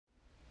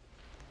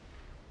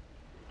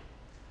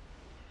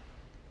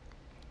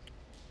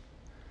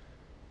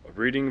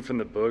Reading from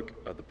the book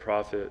of the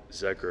prophet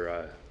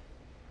Zechariah.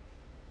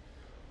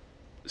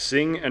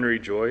 Sing and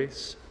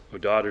rejoice, O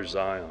daughter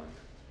Zion.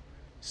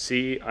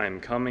 See, I am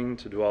coming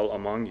to dwell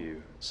among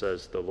you,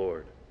 says the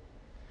Lord.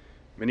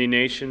 Many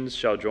nations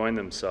shall join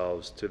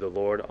themselves to the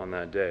Lord on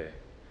that day,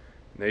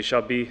 and they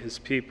shall be his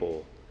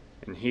people,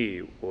 and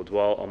he will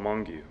dwell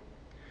among you.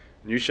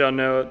 And you shall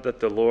know that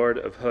the Lord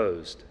of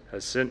hosts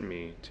has sent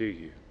me to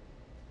you.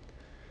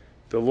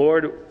 The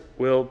Lord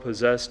will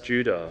possess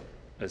Judah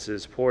as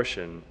his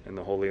portion in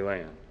the Holy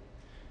Land,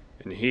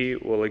 and he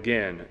will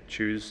again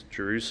choose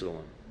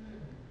Jerusalem.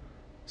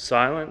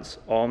 Silence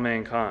all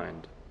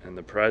mankind in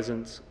the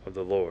presence of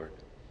the Lord.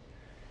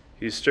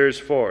 He stirs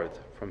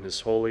forth from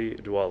his holy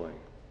dwelling.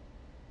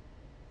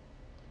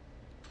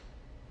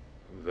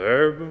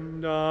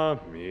 Verbum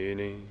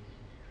Domini.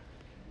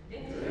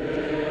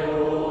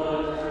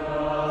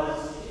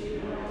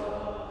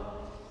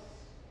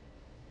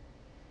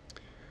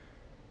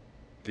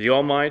 The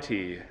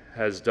Almighty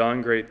has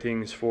done great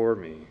things for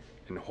me,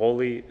 and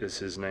holy is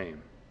his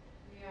name.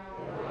 The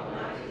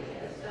Almighty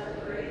has done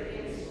great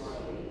things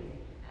for me,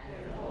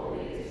 and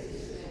holy is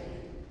his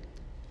name.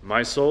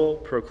 My soul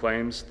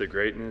proclaims the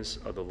greatness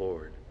of the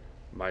Lord.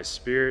 My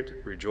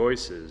spirit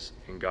rejoices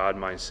in God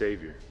my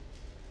Savior.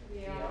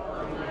 The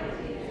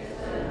Almighty has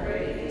done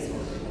great things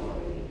for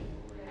me,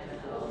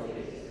 and holy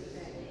is his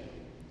name.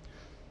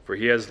 For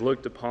he has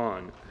looked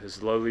upon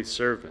his lowly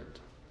servant.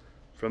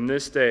 From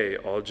this day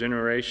all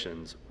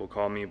generations will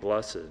call me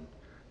blessed.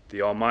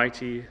 The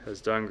Almighty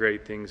has done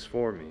great things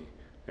for me,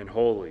 and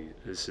holy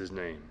is his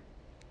name.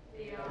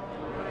 The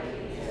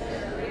Almighty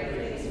has done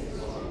great things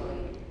for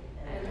me,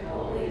 and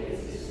holy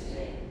is his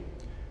name.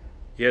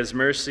 He has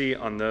mercy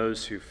on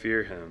those who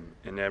fear him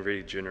in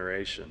every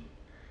generation.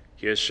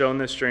 He has shown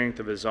the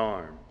strength of his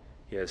arm.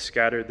 He has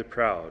scattered the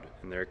proud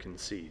in their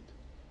conceit.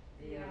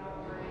 The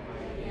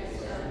Almighty has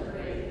done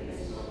great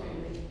things for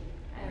me,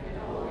 and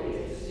holy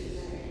is his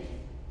name.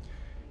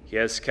 He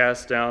has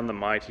cast down the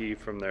mighty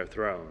from their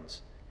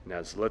thrones, and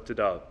has lifted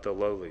up the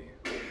lowly.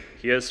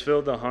 He has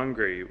filled the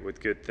hungry with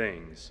good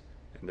things,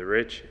 and the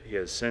rich he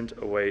has sent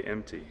away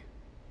empty.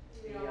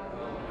 The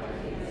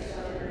Almighty has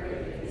done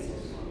great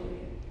things for me,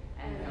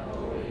 and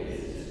holy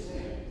is his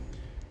name.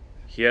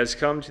 He has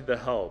come to the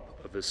help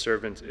of his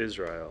servant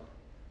Israel,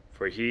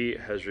 for he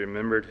has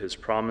remembered his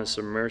promise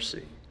of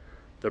mercy,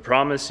 the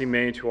promise he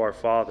made to our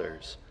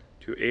fathers,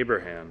 to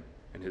Abraham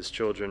and his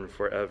children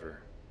forever.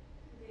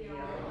 The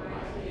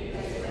Almighty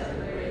has done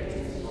great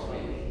things for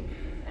me,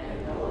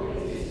 and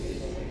holy is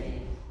his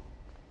name.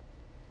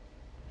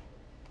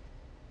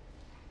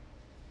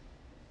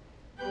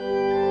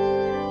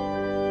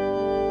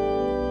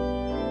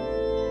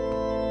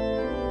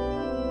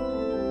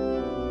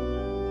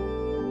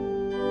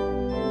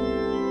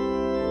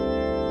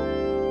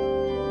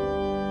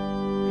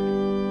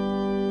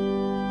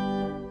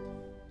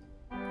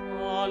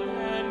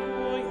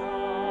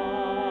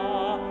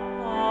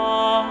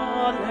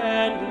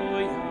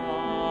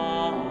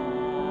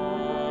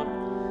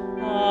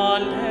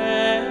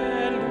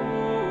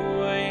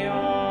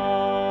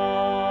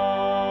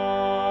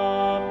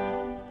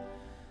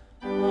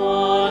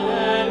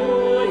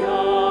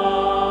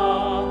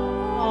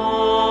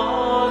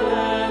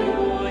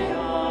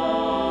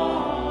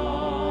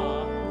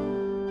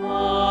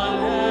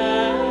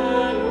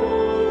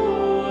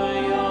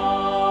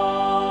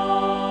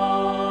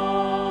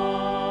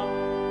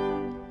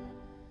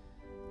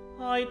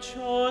 I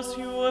chose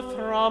you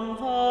from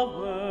the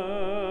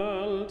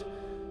world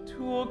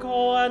to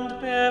go and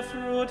bear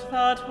fruit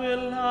that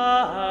will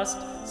last,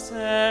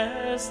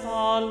 says the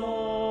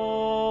Lord.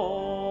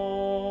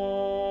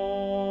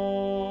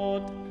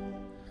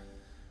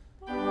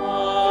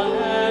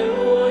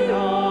 Alleluia,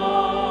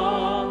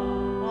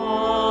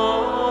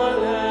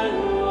 alleluia,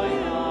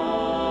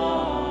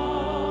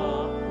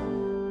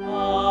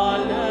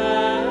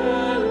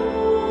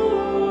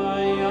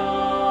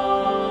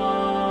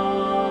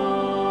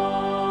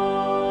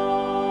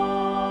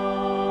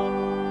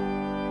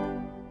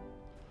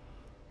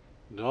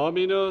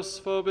 Dominus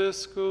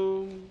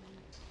vobiscum.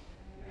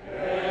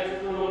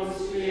 et cum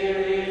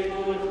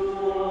spiritu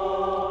tuo.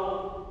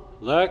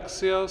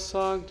 Lectio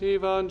Sancti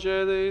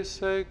Evangelii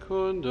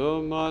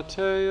secundum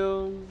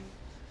Matteum.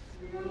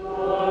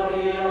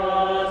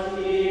 Gloria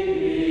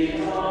tibi,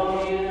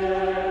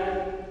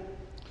 Domine.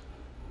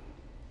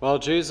 While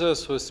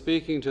Jesus was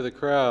speaking to the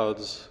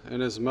crowds,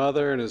 and his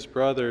mother and his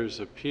brothers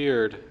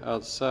appeared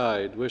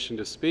outside, wishing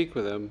to speak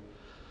with him,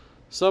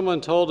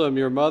 someone told him,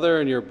 "Your mother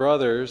and your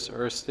brothers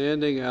are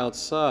standing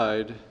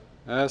outside,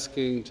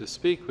 asking to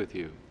speak with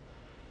you."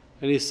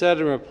 And he said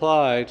in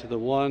reply to the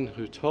one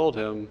who told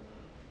him,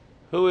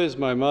 "Who is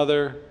my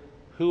mother?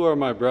 Who are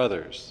my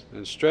brothers?"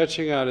 And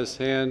stretching out his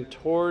hand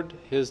toward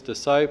his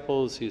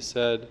disciples, he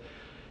said,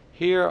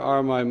 "Here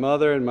are my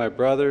mother and my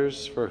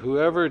brothers, for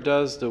whoever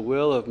does the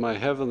will of my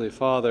heavenly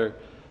Father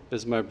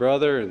is my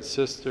brother and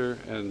sister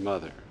and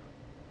mother."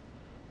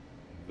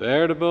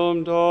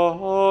 Verbum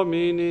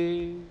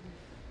Domini.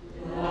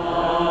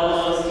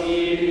 Nos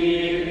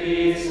tibi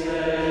Christe.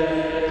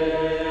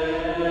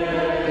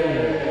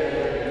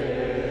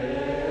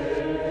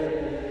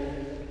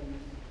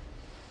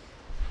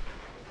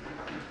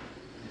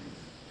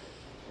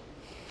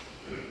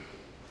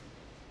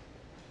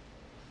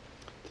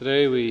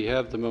 Today we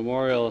have the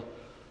memorial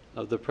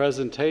of the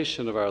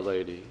presentation of Our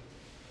Lady.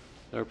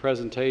 Her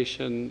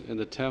presentation in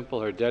the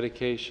temple, her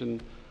dedication,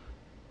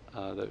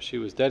 that she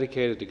was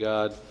dedicated to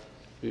God, to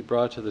be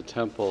brought to the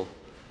temple.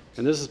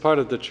 And this is part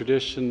of the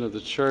tradition of the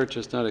church.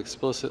 It's not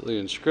explicitly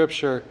in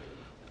Scripture,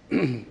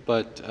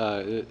 but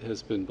it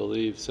has been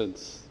believed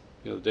since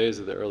the days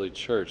of the early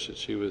church that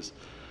she was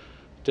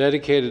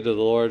dedicated to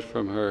the Lord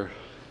from her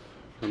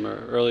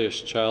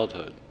earliest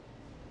childhood.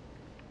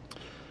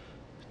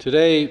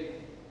 Today,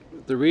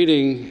 the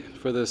reading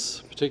for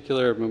this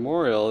particular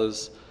memorial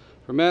is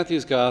from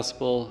Matthew's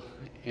Gospel,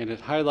 and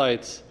it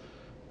highlights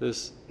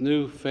this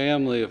new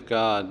family of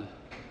God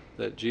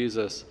that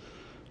Jesus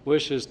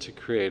wishes to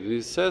create. And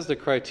he says the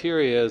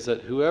criteria is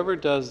that whoever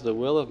does the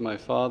will of my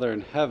Father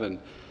in heaven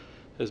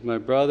is my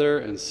brother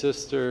and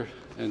sister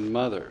and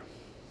mother.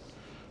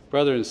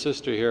 Brother and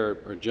sister here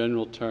are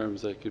general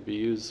terms that could be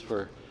used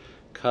for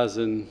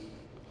cousin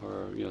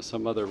or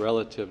some other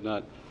relative,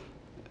 not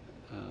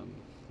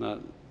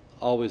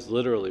always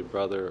literally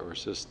brother or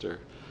sister.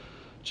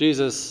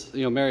 Jesus,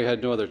 Mary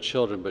had no other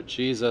children but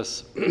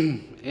Jesus,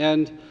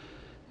 and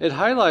it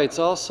highlights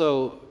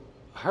also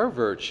her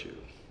virtue.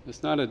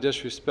 It's not a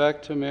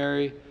disrespect to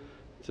Mary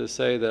to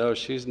say that,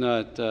 she's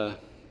not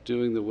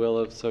doing the will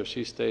of, so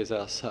she stays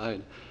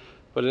outside.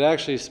 But it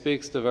actually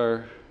speaks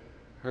to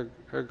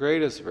her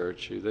greatest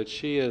virtue, that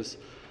she is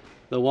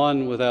the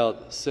one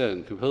without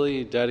sin,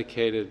 completely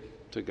dedicated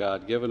to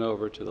God, given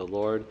over to the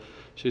Lord.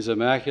 She's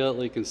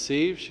immaculately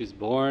conceived. She's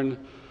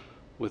born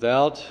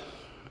without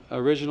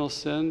original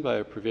sin by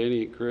a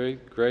prevenient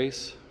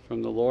grace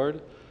from the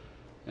Lord.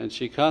 And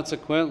she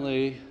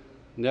consequently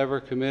never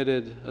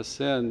committed a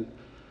sin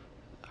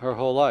her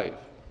whole life.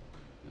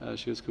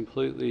 She was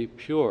completely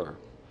pure.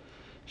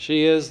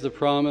 She is the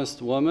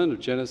promised woman of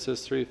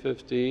Genesis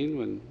 3:15,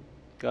 when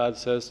God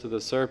says to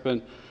the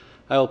serpent,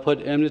 I will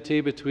put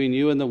enmity between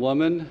you and the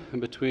woman, and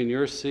between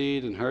your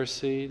seed and her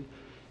seed.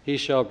 He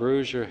shall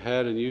bruise your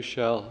head, and you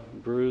shall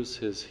bruise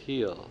his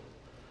heel.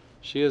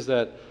 She is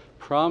that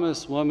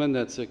promised woman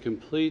that's a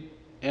complete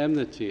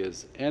enmity,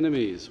 as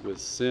enemies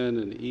with sin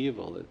and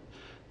evil.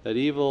 That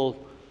evil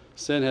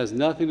sin has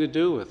nothing to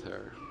do with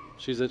her.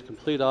 She's at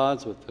complete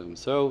odds with them.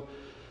 So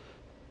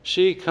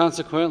she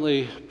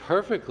consequently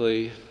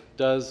perfectly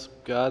does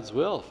God's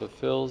will,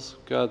 fulfills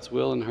God's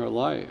will in her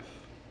life.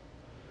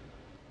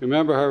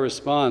 Remember her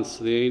response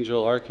to the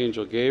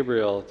Archangel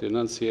Gabriel at the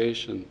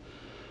Annunciation.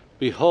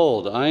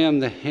 Behold, I am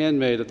the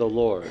handmaid of the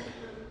Lord.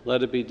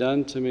 Let it be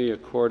done to me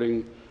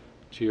according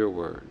to your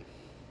word.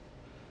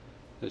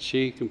 That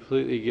she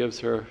completely gives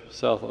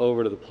herself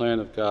over to the plan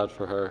of God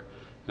for her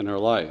and her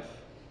life.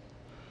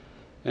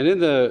 And in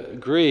the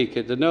Greek,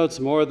 it denotes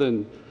more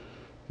than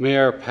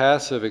mere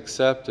passive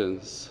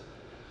acceptance.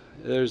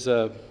 There's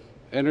a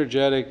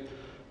energetic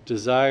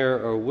desire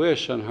or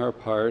wish on her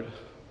part,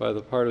 by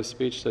the part of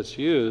speech that's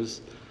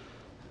used,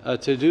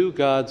 to do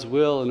God's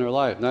will in her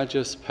life, not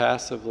just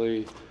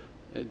passively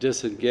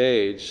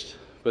disengaged,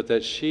 but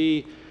that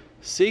she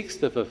seeks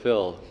to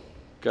fulfill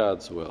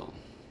God's will.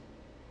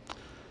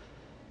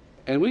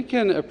 And we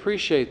can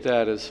appreciate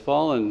that as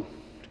fallen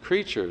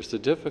creatures, the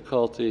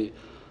difficulty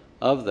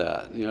of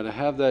that, to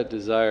have that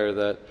desire,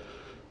 that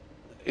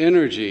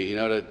energy,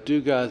 to do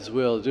God's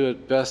will, do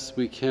it best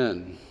we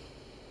can.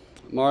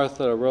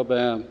 Martha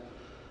Robam,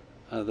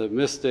 the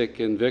mystic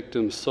and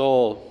victim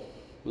soul,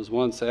 was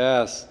once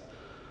asked,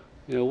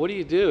 what do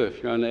you do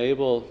if you're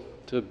unable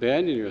to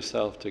abandon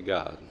yourself to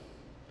God?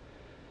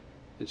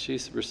 And she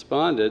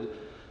responded,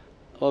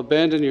 well,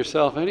 abandon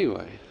yourself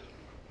anyway.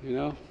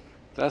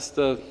 That's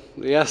the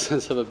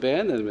essence of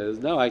abandonment is,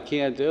 no, I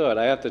can't do it.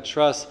 I have to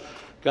trust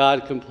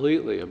God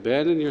completely.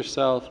 Abandon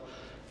yourself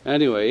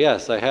anyway.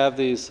 Yes, I have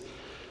these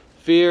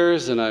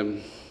fears and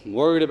I'm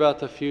worried about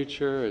the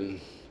future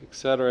and et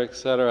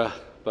cetera,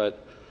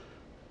 but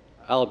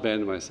I'll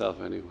abandon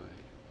myself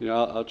anyway.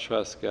 I'll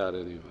trust God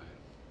anyway.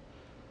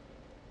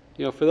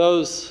 For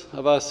those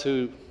of us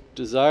who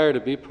desire to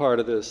be part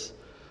of this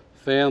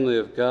family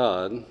of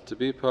God, to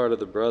be part of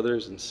the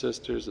brothers and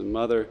sisters and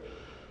mother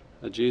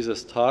that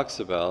Jesus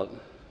talks about,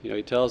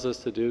 he tells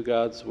us to do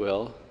God's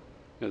will,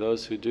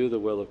 those who do the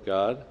will of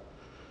God.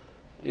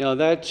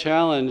 That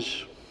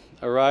challenge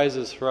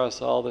arises for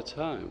us all the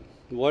time.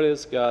 What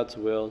is God's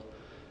will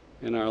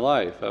in our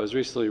life? I was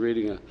recently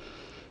reading a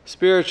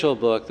spiritual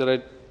book that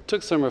I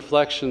took some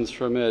reflections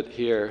from it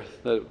here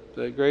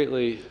that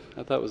greatly,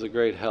 I thought was a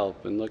great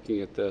help in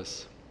looking at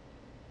this.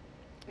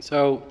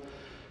 So,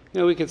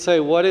 we could say,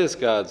 what is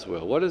God's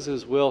will? What is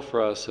his will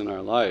for us in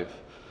our life?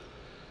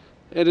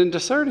 And in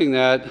discerning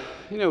that,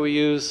 we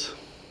use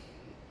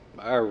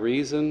our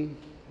reason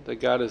that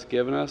God has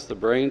given us, the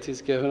brains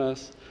he's given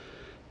us,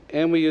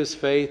 and we use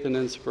faith and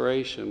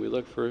inspiration. We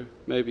look for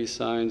maybe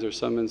signs or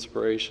some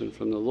inspiration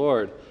from the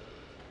Lord.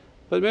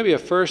 But maybe a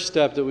first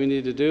step that we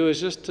need to do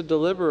is just to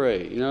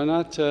deliberate,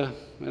 not to,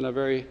 in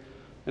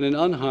an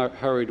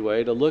unhurried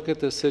way, to look at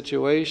the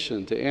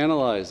situation, to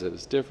analyze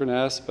its different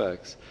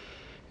aspects,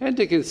 and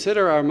to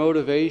consider our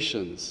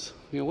motivations.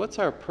 What's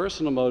our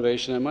personal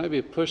motivation? It might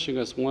be pushing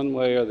us one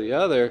way or the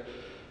other,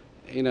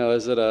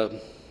 is it a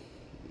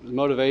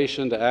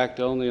motivation to act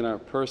only in our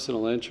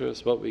personal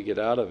interest, what we get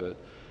out of it?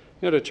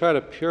 To try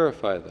to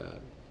purify that.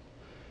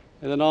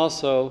 And then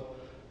also,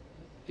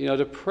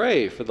 to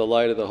pray for the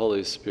light of the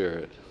Holy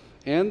Spirit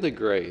and the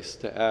grace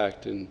to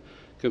act in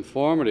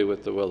conformity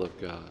with the will of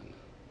God.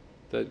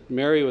 That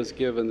Mary was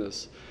given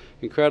this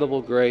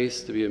incredible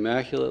grace to be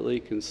immaculately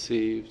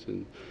conceived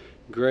and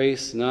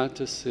grace not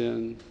to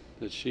sin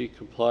that she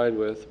complied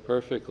with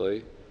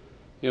perfectly.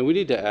 We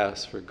need to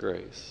ask for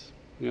grace.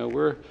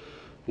 We're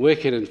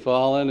wicked and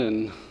fallen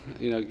and,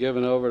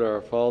 given over to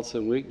our faults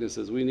and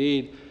weaknesses. We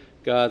need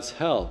God's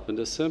help and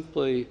to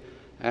simply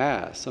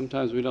ask.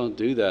 Sometimes we don't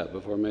do that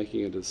before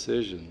making a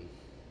decision.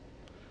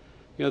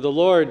 The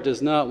Lord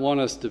does not want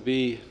us to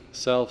be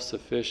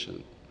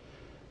self-sufficient.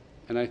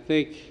 And I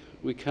think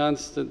we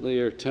constantly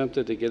are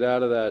tempted to get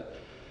out of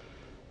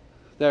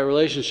that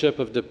relationship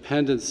of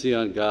dependency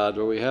on God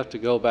where we have to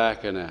go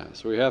back and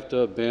ask, where we have to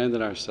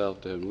abandon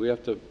ourselves to Him, we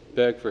have to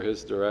beg for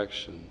His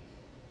direction.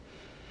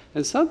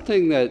 And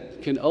something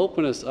that can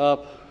open us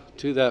up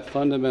to that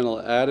fundamental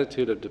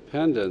attitude of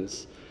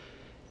dependence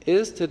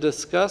is to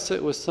discuss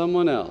it with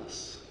someone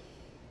else.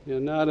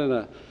 Not in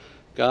a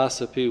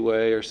gossipy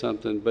way or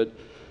something, but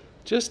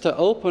just to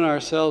open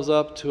ourselves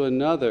up to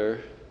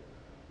another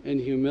in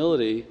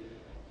humility,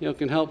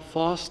 can help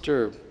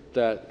foster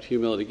that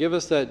humility, give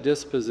us that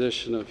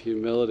disposition of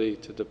humility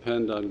to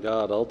depend on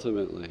God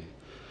ultimately,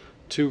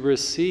 to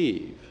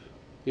receive,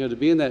 to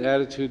be in that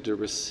attitude to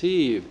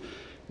receive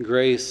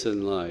grace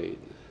and light.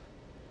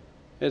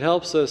 It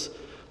helps us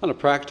on a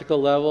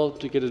practical level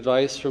to get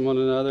advice from one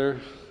another,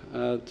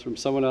 from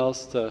someone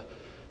else to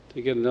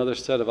get another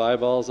set of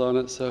eyeballs on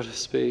it, so to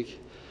speak.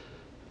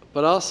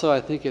 But also I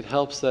think it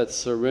helps that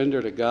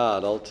surrender to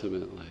God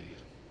ultimately,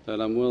 that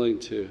I'm willing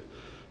to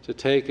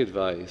take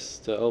advice,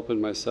 to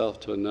open myself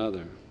to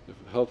another.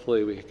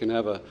 Hopefully we can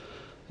have it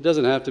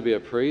doesn't have to be a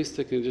priest,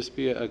 it can just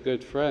be a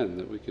good friend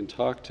that we can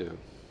talk to.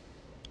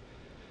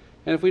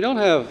 And if we don't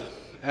have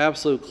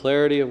absolute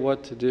clarity of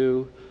what to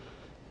do,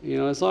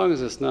 as long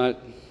as it's not,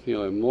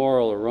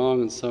 immoral or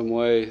wrong in some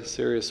way,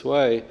 serious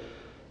way,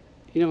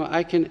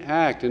 I can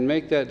act and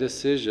make that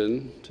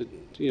decision to,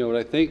 what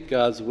I think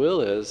God's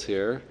will is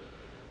here,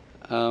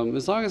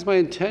 as long as my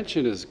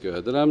intention is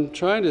good, that I'm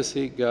trying to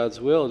seek God's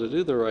will to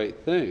do the right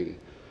thing.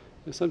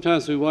 And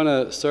sometimes we want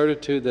a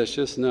certitude that's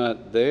just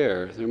not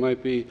there. There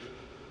might be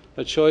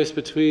a choice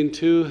between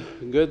two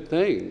good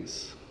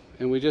things,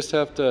 and we just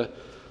have to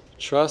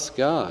trust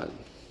God.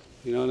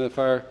 And if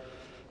our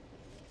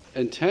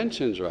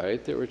intention's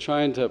right, that we're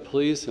trying to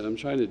please Him,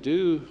 trying to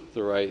do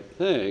the right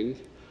thing,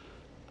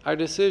 our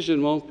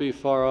decision won't be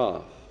far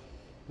off.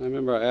 I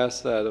remember I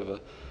asked that of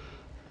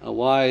a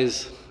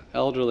wise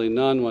elderly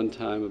nun one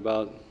time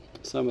about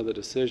some of the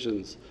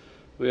decisions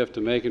we have to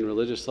make in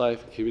religious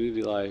life and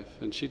community life,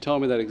 and she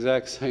told me that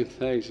exact same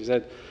thing. She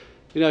said,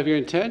 if your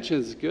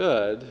intention's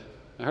good,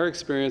 her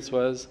experience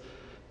was,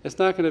 it's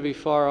not going to be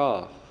far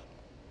off,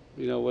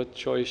 what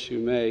choice you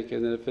make,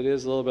 and then if it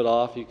is a little bit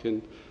off, you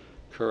can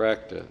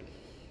correct it.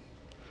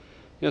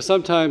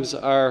 Sometimes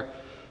our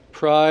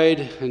pride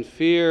and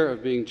fear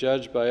of being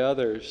judged by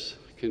others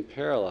can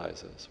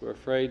paralyze us. We're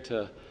afraid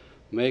to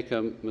make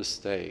a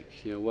mistake.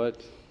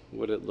 What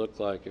would it look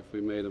like if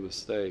we made a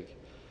mistake?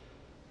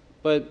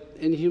 But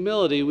in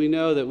humility, we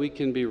know that we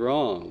can be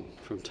wrong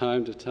from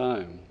time to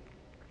time.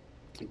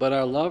 But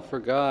our love for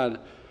God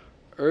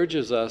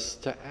urges us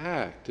to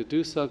act, to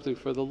do something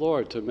for the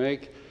Lord, to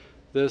make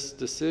this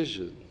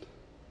decision.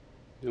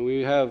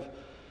 We have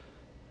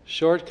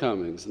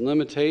shortcomings and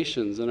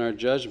limitations in our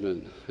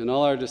judgment, and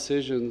all our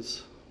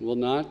decisions will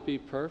not be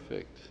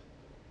perfect.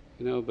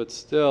 But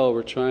still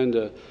we're trying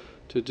to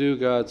do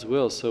God's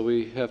will, so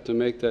we have to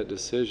make that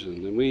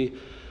decision. And we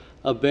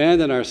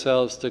abandon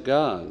ourselves to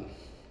God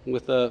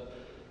with a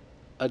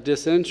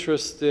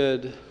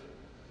disinterested,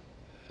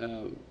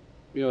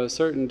 a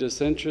certain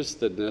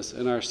disinterestedness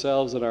in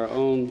ourselves and our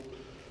own,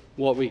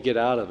 what we get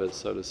out of it,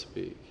 so to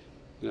speak.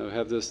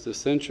 Have this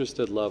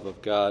disinterested love of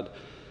God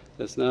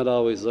that's not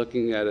always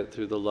looking at it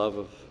through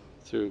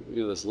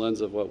this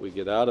lens of what we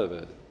get out of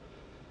it.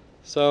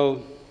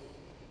 So,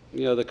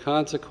 the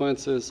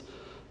consequences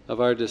of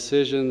our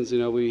decisions,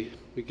 we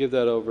give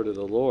that over to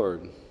the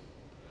Lord.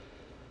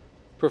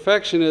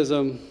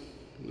 Perfectionism,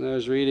 I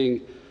was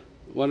reading,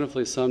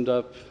 wonderfully summed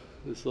up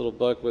this little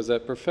book, was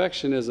that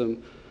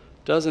perfectionism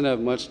doesn't have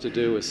much to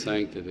do with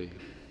sanctity.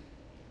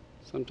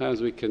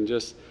 Sometimes we can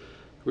just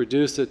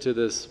reduce it to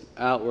this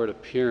outward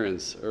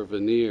appearance or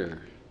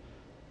veneer,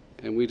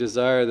 and we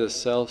desire this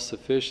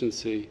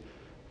self-sufficiency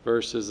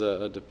versus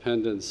a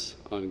dependence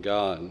on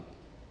God.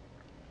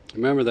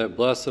 Remember that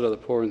blessed are the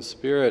poor in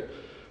spirit,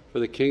 for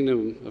the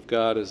kingdom of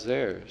God is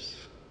theirs.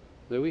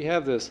 That we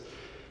have this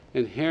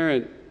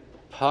inherent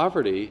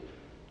poverty,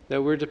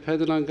 that we're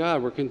dependent on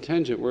God, we're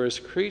contingent, we're His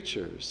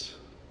creatures.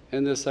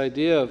 And this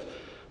idea of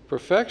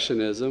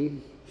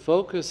perfectionism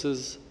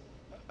focuses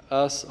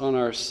us on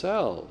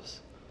ourselves.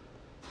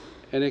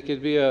 And it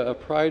could be a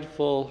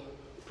prideful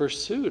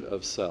pursuit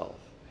of self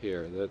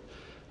here, that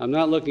I'm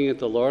not looking at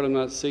the Lord. I'm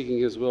not seeking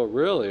his will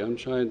really. I'm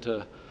trying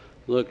to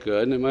look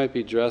good, and it might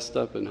be dressed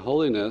up in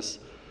holiness.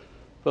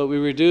 But we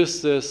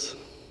reduce this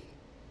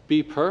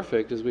be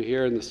perfect, as we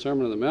hear in the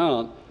Sermon on the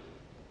Mount.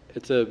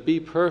 It's a be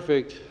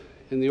perfect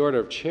in the order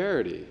of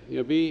charity.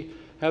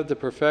 Have the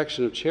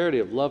perfection of charity,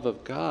 of love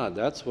of God.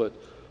 That's what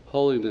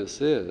holiness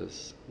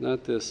is,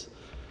 not this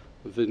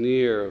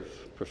veneer of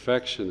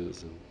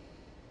perfectionism.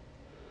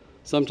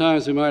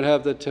 Sometimes we might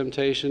have the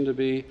temptation to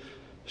be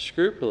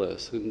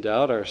scrupulous and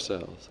doubt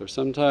ourselves, or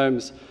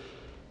sometimes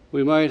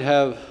we might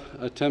have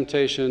a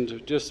temptation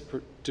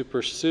to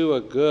pursue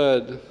a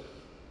good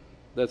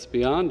that's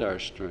beyond our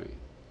strength.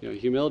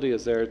 Humility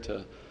is there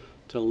to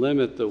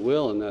limit the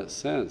will in that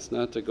sense,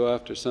 not to go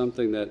after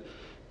something that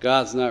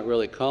God's not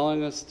really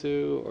calling us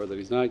to, or that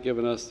he's not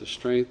given us the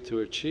strength to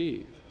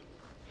achieve.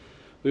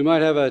 We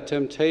might have a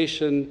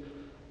temptation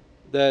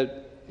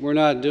that we're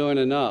not doing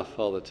enough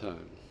all the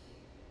time.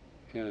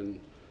 And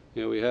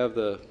we have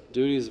the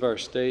duties of our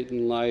state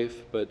in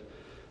life, but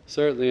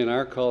certainly in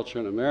our culture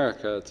in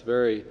America, it's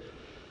very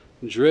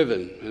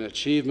driven and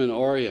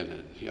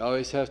achievement-oriented. You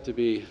always have to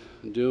be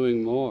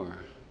doing more.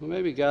 Well,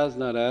 maybe God's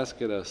not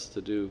asking us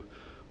to do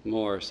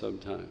more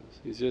sometimes.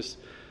 He's just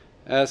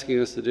asking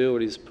us to do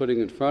what he's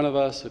putting in front of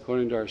us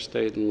according to our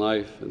state in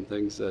life and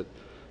things that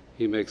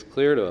he makes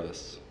clear to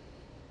us.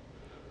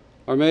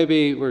 Or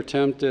maybe we're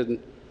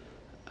tempted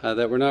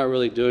that we're not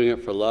really doing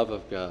it for love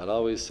of God,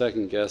 always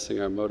second-guessing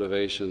our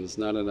motivations,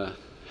 not in a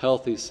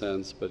healthy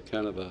sense, but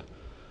kind of a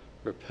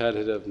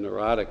repetitive,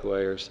 neurotic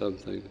way or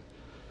something.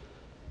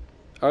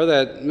 Or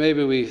that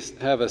maybe we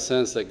have a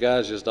sense that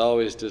God's just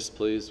always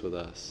displeased with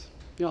us.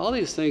 All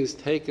these things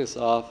take us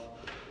off.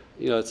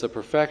 It's a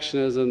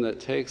perfectionism that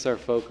takes our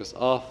focus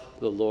off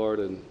the Lord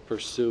and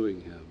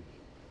pursuing him.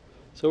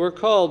 So we're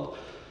called,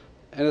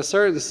 in a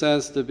certain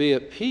sense, to be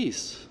at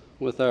peace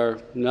with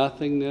our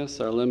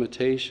nothingness, our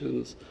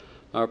limitations,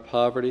 our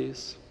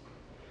poverties,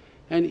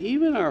 and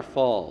even our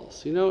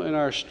falls. In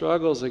our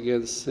struggles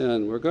against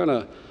sin, we're going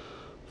to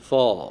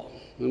fall.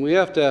 And we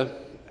have to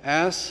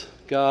ask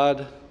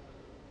God,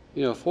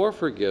 for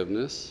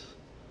forgiveness,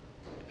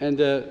 and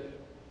to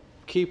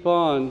keep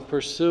on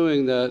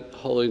pursuing that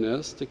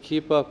holiness, to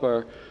keep up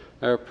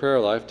our prayer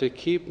life,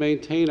 to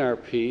maintain our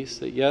peace,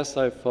 that yes,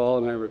 I fall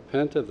and I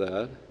repent of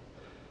that.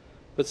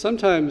 But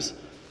sometimes,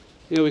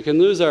 we can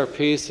lose our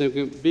peace and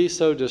we can be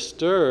so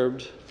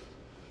disturbed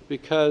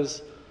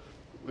because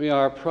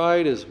our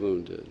pride is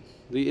wounded.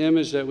 The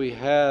image that we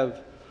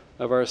have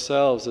of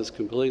ourselves is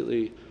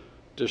completely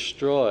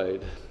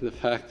destroyed, the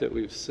fact that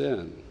we've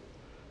sinned.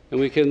 And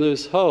we can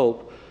lose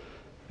hope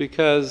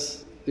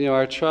because,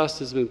 our trust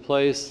has been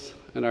placed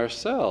in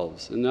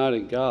ourselves and not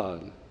in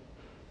God.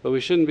 But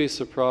we shouldn't be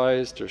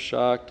surprised or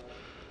shocked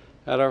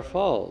at our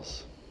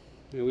falls.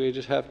 We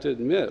just have to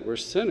admit we're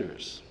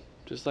sinners,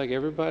 just like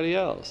everybody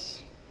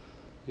else.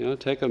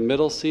 Take a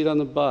middle seat on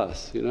the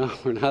bus.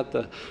 We're not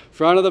the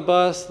front of the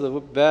bus, the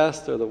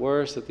best or the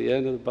worst at the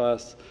end of the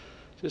bus.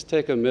 Just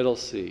take a middle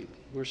seat.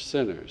 We're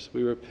sinners.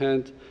 We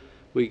repent,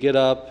 we get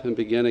up and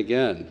begin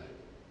again.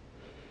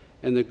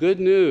 And the good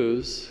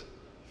news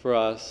for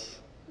us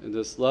in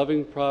this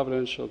loving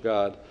providential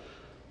God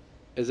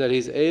is that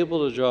he's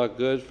able to draw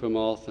good from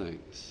all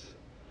things.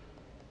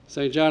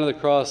 St. John of the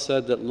Cross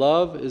said that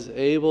love is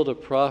able to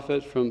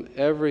profit from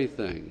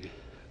everything,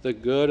 the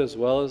good as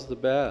well as the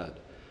bad,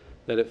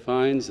 that it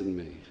finds in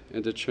me,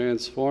 and to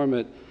transform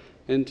it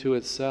into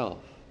itself.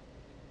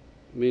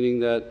 Meaning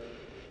that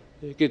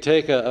it could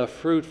take a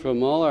fruit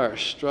from all our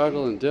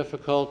struggle and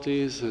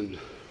difficulties and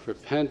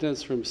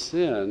repentance from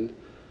sin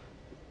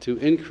to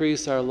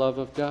increase our love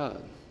of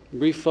God,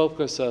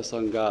 refocus us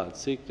on God,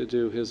 seek to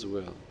do his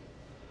will.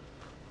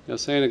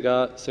 St.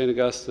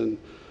 Augustine,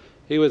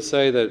 he would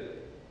say that,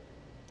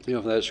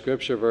 that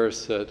scripture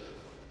verse that,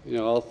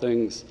 all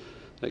things,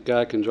 that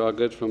God can draw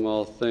good from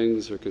all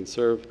things or can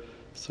serve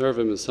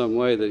him in some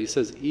way, that he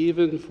says,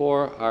 even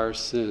for our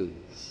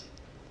sins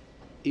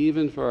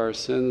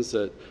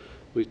that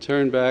we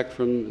turn back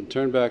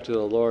to the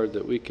Lord,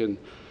 that we can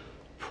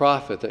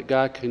profit, that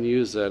God can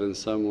use that in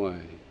some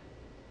way.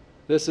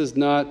 This is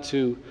not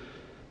to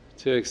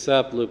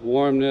accept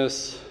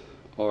lukewarmness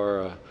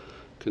or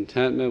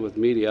contentment with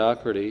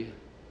mediocrity.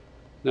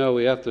 No,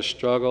 we have to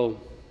struggle,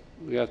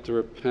 we have to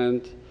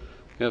repent,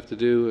 we have to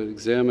do an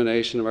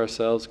examination of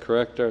ourselves,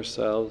 correct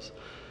ourselves.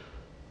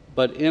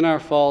 But in our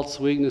faults,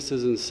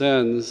 weaknesses, and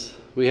sins,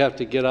 we have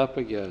to get up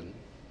again.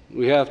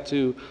 We have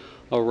to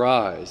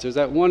arise. There's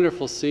that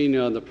wonderful scene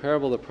in the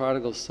parable of the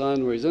prodigal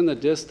son where he's in the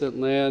distant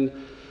land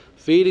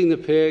feeding the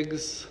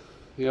pigs,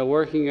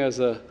 working as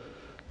an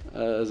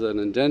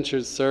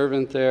indentured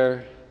servant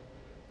there,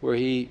 where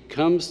he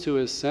comes to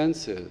his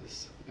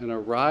senses and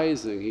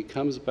arising, he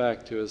comes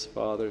back to his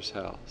father's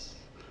house.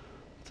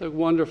 It's a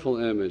wonderful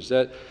image.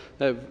 That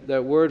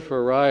word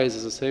for arise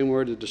is the same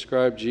word to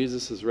describe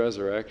Jesus'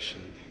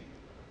 resurrection.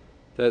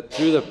 That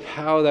through the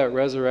power of that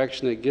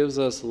resurrection, it gives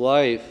us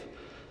life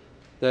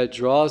that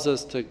draws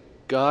us to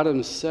God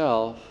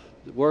himself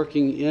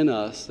working in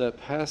us,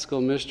 that paschal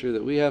mystery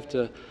that we have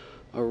to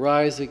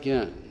arise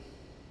again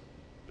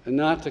And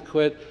not to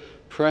quit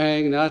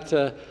praying, not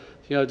to,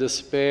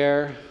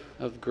 despair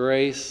of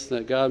grace,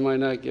 that God might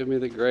not give me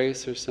the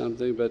grace or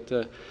something, but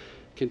to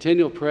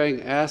continue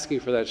praying, asking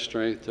for that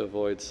strength to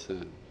avoid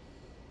sin.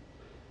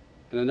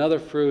 And another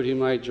fruit he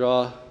might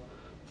draw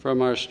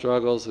from our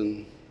struggles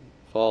and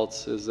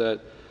faults is that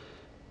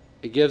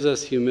it gives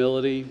us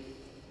humility,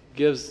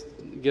 gives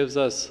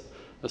us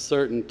a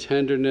certain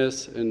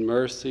tenderness and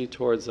mercy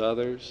towards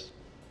others,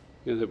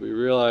 that we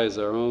realize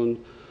our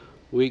own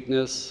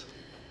weakness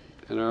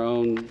and our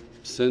own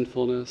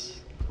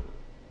sinfulness,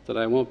 that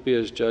I won't be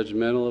as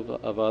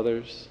judgmental of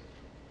others.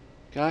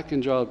 God can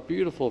draw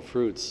beautiful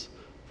fruits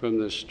from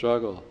this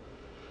struggle.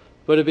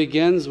 But it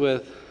begins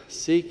with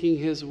seeking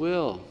his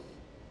will,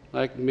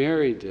 like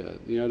Mary did,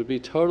 to be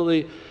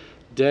totally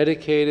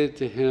dedicated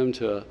to him,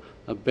 to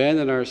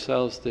abandon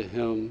ourselves to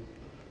him,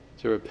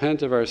 to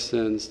repent of our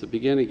sins, to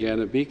begin again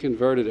and be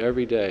converted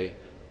every day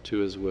to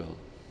his will.